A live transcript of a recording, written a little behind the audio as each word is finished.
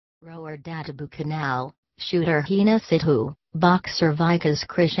Rower Dattu Bhokanal, shooter Heena Sidhu, boxer Vikas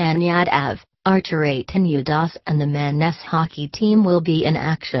Krishan Yadav, archer Orton and the men's hockey team will be in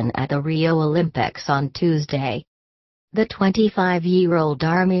action at the Rio Olympics on Tuesday. The 25-year-old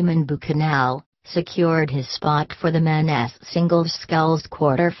Armyman Bhokanal secured his spot for the men's singles sculls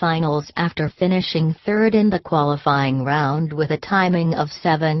quarter-finals after finishing third in the qualifying round with a timing of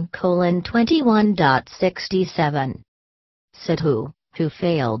 7:21.67. Sidhu, who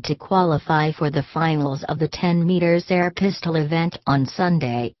failed to qualify for the finals of the 10 meters air pistol event on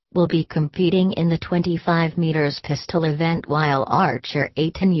Sunday, will be competing in the 25 meters pistol event, while archer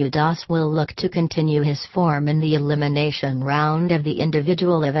Orton will look to continue his form in the elimination round of the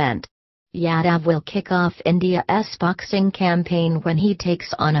individual event. Yadav will kick off India's boxing campaign when he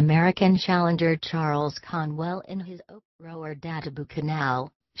takes on American challenger Charles Conwell in his rower Dattu Bhokanal,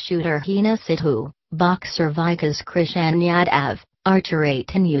 shooter Heena Sidhu, boxer Vikas Krishan Yadav, archer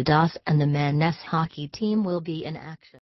Orton and the men's hockey team will be in action.